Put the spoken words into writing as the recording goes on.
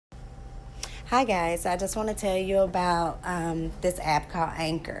Hi guys, I just want to tell you about this app called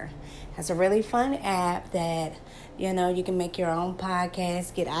Anchor. It's a really fun app that you can make your own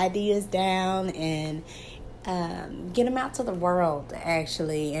podcast, get ideas down, and get them out to the world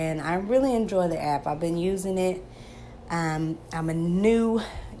actually. And I really enjoy the app. I've been using it. I'm a new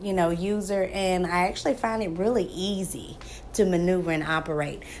user, and I actually find it really easy to maneuver and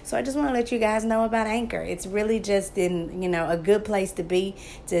operate. So I just want to let you guys know about Anchor. It's really just a good place to be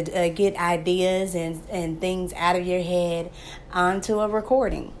to get ideas and things out of your head onto a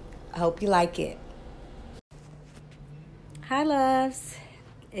recording. I hope you like it. Hi loves.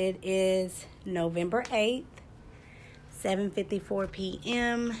 It is November 8th, 7:54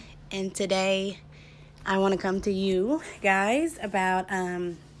 p.m. and today I want to come to you guys about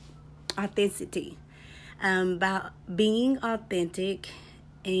authenticity, about being authentic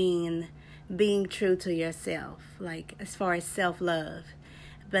and being true to yourself, like as far as self-love.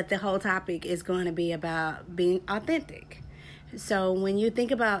 But the whole topic is going to be about being authentic. So when you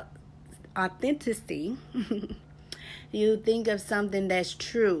think about authenticity, you think of something that's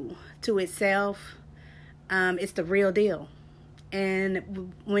true to itself. It's the real deal.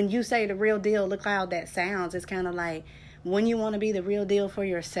 And when you say the real deal, look how that sounds. It's kind of like when you want to be the real deal for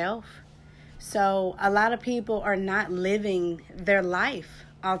yourself. So a lot of people are not living their life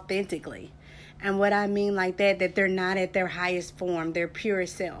authentically. And what I mean like that they're not at their highest form, their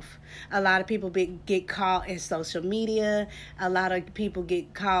purest self. A lot of people get caught in social media. A lot of people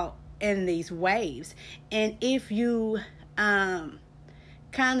get caught in these waves. And if you kind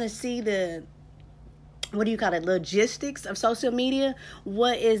of see the logistics of social media,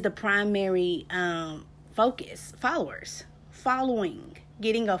 what is the primary focus?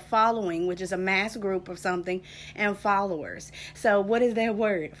 Getting a following, which is a mass group of something, and followers. So what is that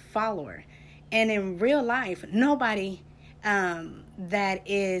word? Follower. And in real life, nobody that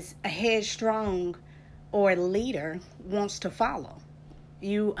is a headstrong or leader wants to follow.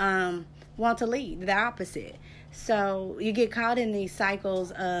 You want to lead, the opposite. So you get caught in these cycles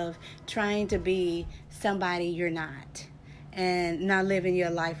of trying to be somebody you're not and not living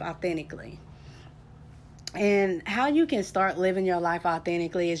your life authentically. And how you can start living your life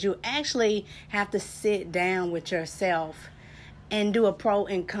authentically is you actually have to sit down with yourself and do a pro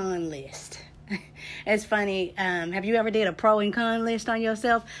and con list. It's funny. Have you ever did a pro and con list on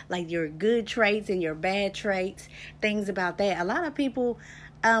yourself? Like your good traits and your bad traits, things about that. A lot of people,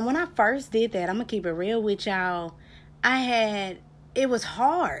 when I first did that, I'm going to keep it real with y'all. It was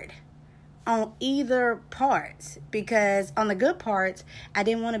hard on either parts, because on the good parts, I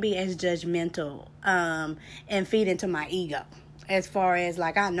didn't want to be as judgmental and feed into my ego as far as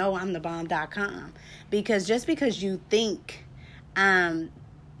like, I know I'm the bomb.com, because just because you think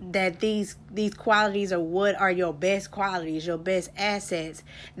that these qualities are what are your best qualities, your best assets,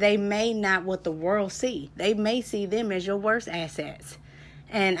 they may not what the world see. They may see them as your worst assets.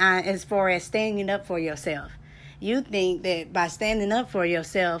 And as far as standing up for yourself, you think that by standing up for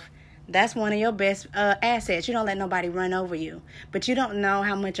yourself, that's one of your best assets. You don't let nobody run over you. But you don't know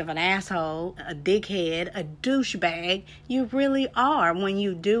how much of an asshole, a dickhead, a douchebag you really are when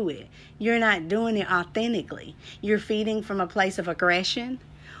you do it. You're not doing it authentically. You're feeding from a place of aggression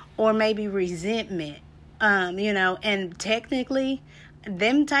or maybe resentment, and technically,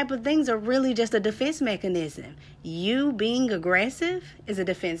 them type of things are really just a defense mechanism. You being aggressive is a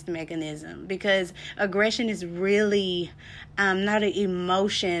defense mechanism, because aggression is really not an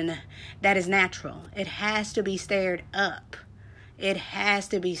emotion that is natural. It has to be stirred up. It has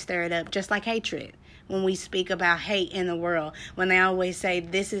to be stirred up, just like hatred. When we speak about hate in the world, when they always say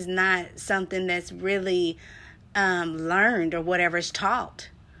this is not something that's really learned or whatever, it's taught.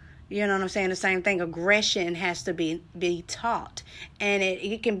 You know what I'm saying? The same thing. Aggression has to be taught. And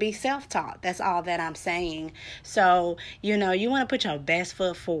it can be self-taught. That's all that I'm saying. So, you want to put your best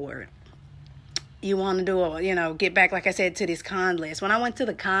foot forward. You want to get back, like I said, to this con list. When I went to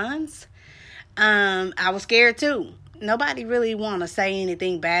the cons, I was scared too. Nobody really want to say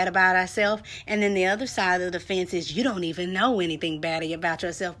anything bad about ourselves. And then the other side of the fence is you don't even know anything bad about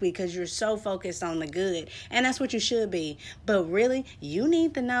yourself because you're so focused on the good. And that's what you should be. But really, you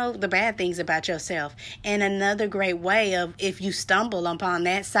need to know the bad things about yourself. And another great way of, if you stumble upon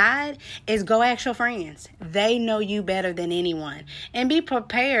that side, is go ask your friends. They know you better than anyone. And be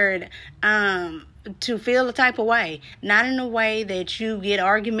prepared to feel a type of way, not in a way that you get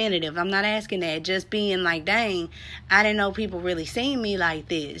argumentative. I'm not asking that. Just being like, dang, I didn't know people really seen me like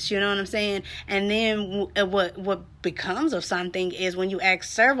this. You know what I'm saying? And then what becomes of something is when you ask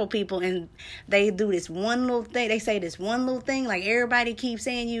several people and they do this one little thing. They say this one little thing, like everybody keeps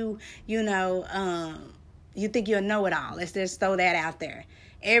saying you think you'll know it all. Let's just throw that out there.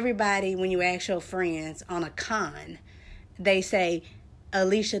 Everybody, when you ask your friends on a con, they say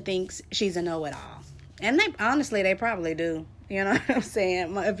Alicia thinks she's a know-it-all. And they honestly, they probably do. You know what I'm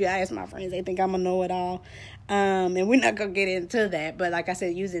saying? If you ask my friends, they think I'm a know-it-all. And we're not going to get into that. But like I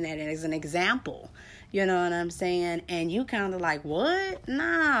said, using that as an example. You know what I'm saying? And you kind of like, what?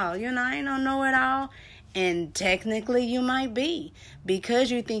 No, I ain't no know-it-all. And technically you might be.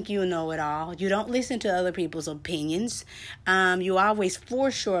 Because you think you know it all. You don't listen to other people's opinions. You always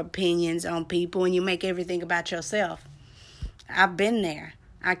force your opinions on people and you make everything about yourself. I've been there.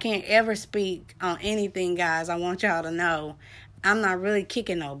 I can't ever speak on anything, guys. I want y'all to know I'm not really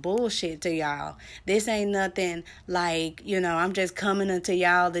kicking no bullshit to y'all. This ain't nothing like, I'm just coming into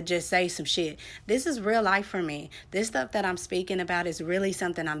y'all to just say some shit. This is real life for me. This stuff that I'm speaking about is really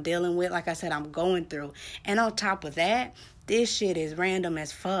something I'm dealing with. Like I said, I'm going through. And on top of that, this shit is random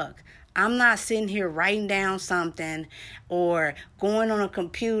as fuck. I'm not sitting here writing down something or going on a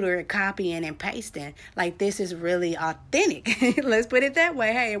computer copying and pasting. Like, this is really authentic. Let's put it that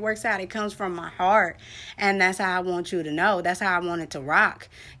way. Hey, it works out. It comes from my heart. And that's how I want you to know. That's how I want it to rock.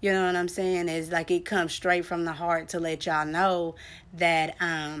 You know what I'm saying? It's like it comes straight from the heart to let y'all know that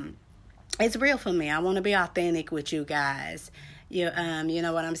it's real for me. I want to be authentic with you guys. You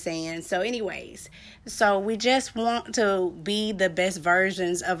know what I'm saying? So anyways, so we just want to be the best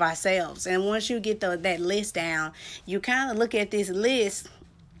versions of ourselves. And once you get that list down, you kind of look at this list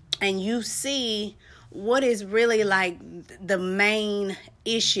and you see what is really like the main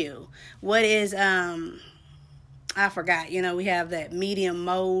issue. What is, I forgot, we have that medium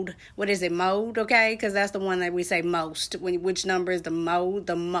mode. What is it, mode? Okay, because that's the one that we say most. Which number is the mode?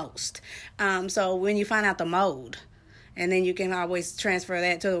 The most. So when you find out the mode, and then you can always transfer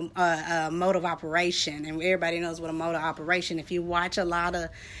that to a mode of operation. And everybody knows what a mode of operation. If you watch a lot of,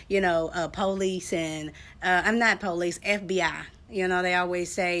 police and, I'm not police, FBI. They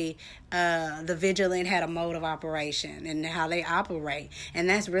always say the vigilant had a mode of operation and how they operate. And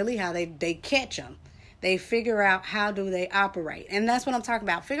that's really how they catch them. They figure out how do they operate. And that's what I'm talking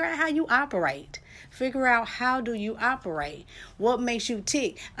about. Figure out how you operate. Figure out how do you operate. What makes you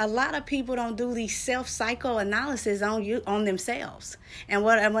tick. A lot of people don't do these self-psychoanalysis on themselves. And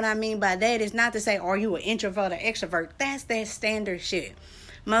what I mean by that is not to say, are you an introvert or extrovert? That's that standard shit.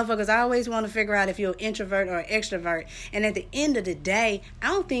 Motherfuckers always want to figure out if you're an introvert or an extrovert. And at the end of the day, I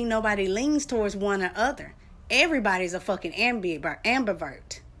don't think nobody leans towards one or other. Everybody's a fucking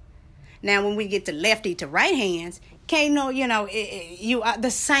ambivert. Now, when we get to lefty to right hands, you are the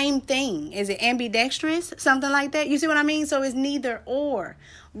same thing. Is it ambidextrous? Something like that? You see what I mean? So it's neither or,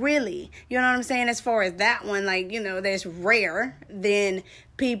 really. You know what I'm saying? As far as that one, that's rare than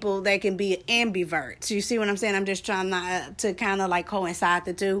people that can be ambiverts. You see what I'm saying? I'm just trying not to kind of like coincide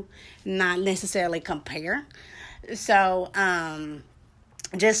the two, not necessarily compare. So,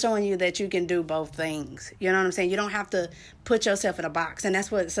 just showing you that you can do both things. You know what I'm saying? You don't have to put yourself in a box. And that's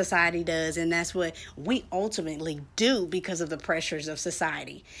what society does. And that's what we ultimately do because of the pressures of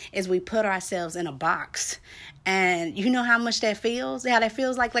society, is we put ourselves in a box. And you know how much that feels? How that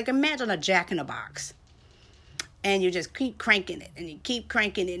feels like imagine a jack in a box. And you just keep cranking it, and you keep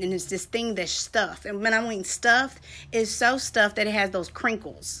cranking it, and it's this thing that's stuffed. And when I mean stuffed, it's so stuffed that it has those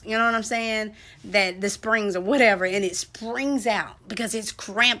crinkles. You know what I'm saying? That the springs or whatever, and it springs out because it's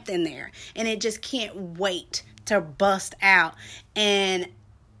cramped in there, and it just can't wait to bust out. And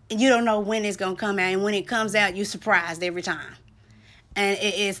you don't know when it's gonna come out, and when it comes out, you're surprised every time. And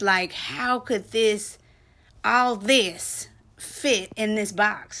it's like, how could all this fit in this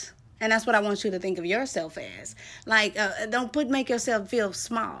box? And that's what I want you to think of yourself as. Don't make yourself feel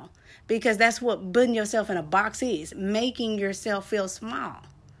small, because that's what putting yourself in a box is, making yourself feel small.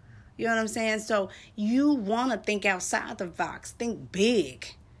 You know what I'm saying? So you want to think outside the box. Think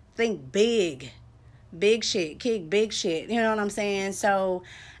big. Think big. Big shit. Kick big shit. You know what I'm saying? So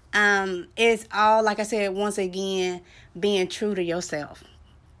it's all, like I said, once again, being true to yourself.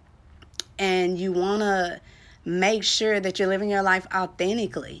 And you want to make sure that you're living your life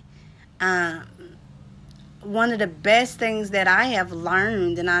authentically. One of the best things that I have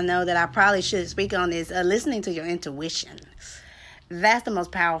learned, and I know that I probably should speak on, is listening to your intuition. That's the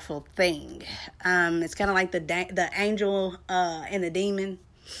most powerful thing. It's kind of like the angel and the demon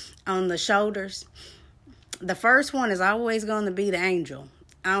on the shoulders. The first one is always going to be the angel.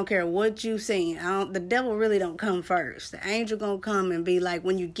 I don't care what you've seen. The devil really don't come first. The angel gonna come and be like,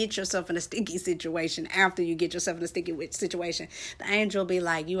 when you get yourself in a sticky situation, after you get yourself in a sticky situation, the angel be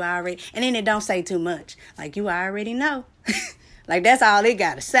like, you already, and then it don't say too much. Like, you already know. Like, that's all they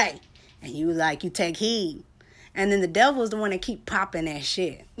gotta say. And you take heed. And then the devil is the one that keep popping that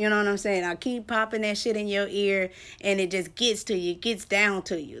shit. You know what I'm saying? I keep popping that shit in your ear, and it just gets to you, gets down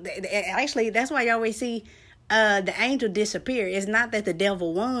to you. Actually, that's why you always see the angel disappear. It's not that the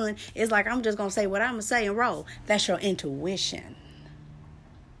devil won. It's like, I'm just going to say what I'm going to say and roll. That's your intuition.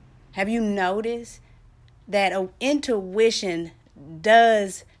 Have you noticed that intuition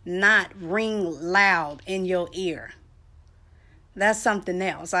does not ring loud in your ear? That's something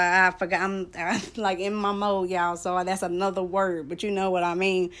else. I forgot. I'm like in my mode, y'all. So that's another word, but you know what I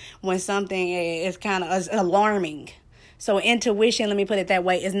mean when something is kind of alarming. So intuition, let me put it that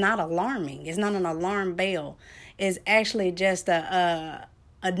way, is not alarming. It's not an alarm bell. It's actually just a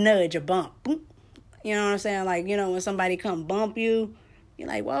nudge, a bump. Boop. You know what I'm saying? Like, you know, when somebody come bump you, you're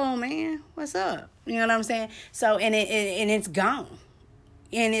like, whoa, man, what's up? You know what I'm saying? So, and it's gone.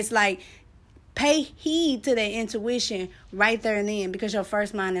 And it's like, pay heed to that intuition right there and then, because your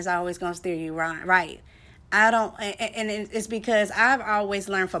first mind is always going to steer you right. It's because I've always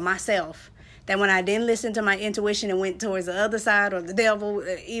learned for myself that when I didn't listen to my intuition and went towards the other side or the devil,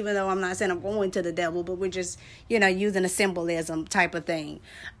 even though I'm not saying I'm going to the devil, but we're just, you know, using a symbolism type of thing.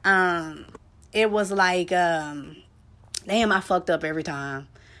 It was like, damn, I fucked up every time.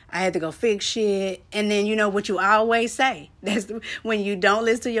 I had to go fix shit. And then, you know what you always say, that's when you don't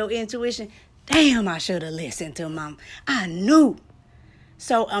listen to your intuition, damn, I should have listened to mom. I knew.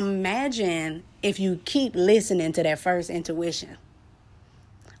 So imagine if you keep listening to that first intuition.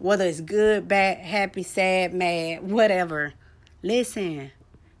 Whether it's good, bad, happy, sad, mad, whatever. Listen.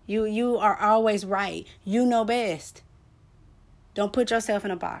 You are always right. You know best. Don't put yourself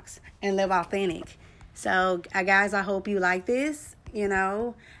in a box and live authentic. So, guys, I hope you like this. You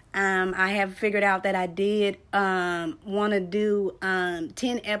know, I have figured out that I did want to do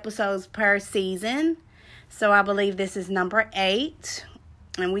 10 episodes per season. So I believe this is number 8.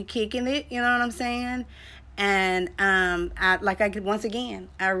 And we kicking it, you know what I'm saying? And once again,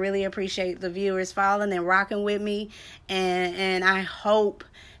 I really appreciate the viewers following and rocking with me. And I hope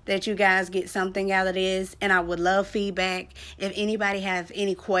that you guys get something out of this. And I would love feedback. If anybody have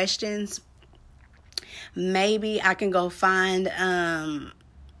any questions, maybe I can go find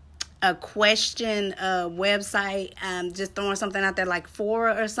a question website. Just throwing something out there like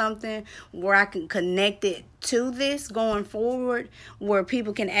Fora or something where I can connect it to this going forward, where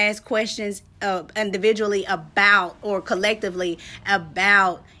people can ask questions individually about or collectively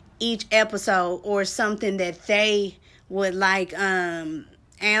about each episode or something that they would like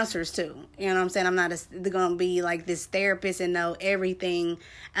answers to. You know what I'm saying? I'm not going to be like this therapist and know everything.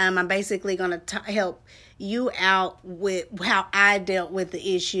 I'm basically going to help you out with how I dealt with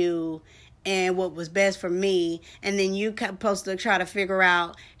the issue and what was best for me. And then you supposed to try to figure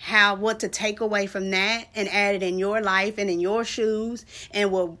out what to take away from that and add it in your life and in your shoes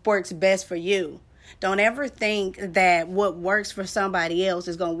and what works best for you. Don't ever think that what works for somebody else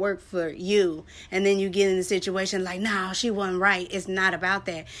is going to work for you. And then you get in the situation like, no, she wasn't right. It's not about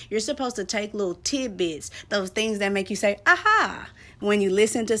that. You're supposed to take little tidbits, those things that make you say, aha, when you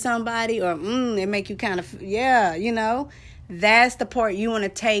listen to somebody, or it make you kind of, yeah, you know. That's the part you want to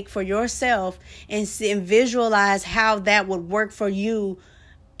take for yourself and visualize how that would work for you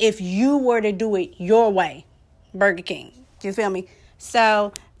if you were to do it your way. Burger King. You feel me?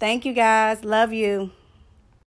 So, thank you guys. Love you.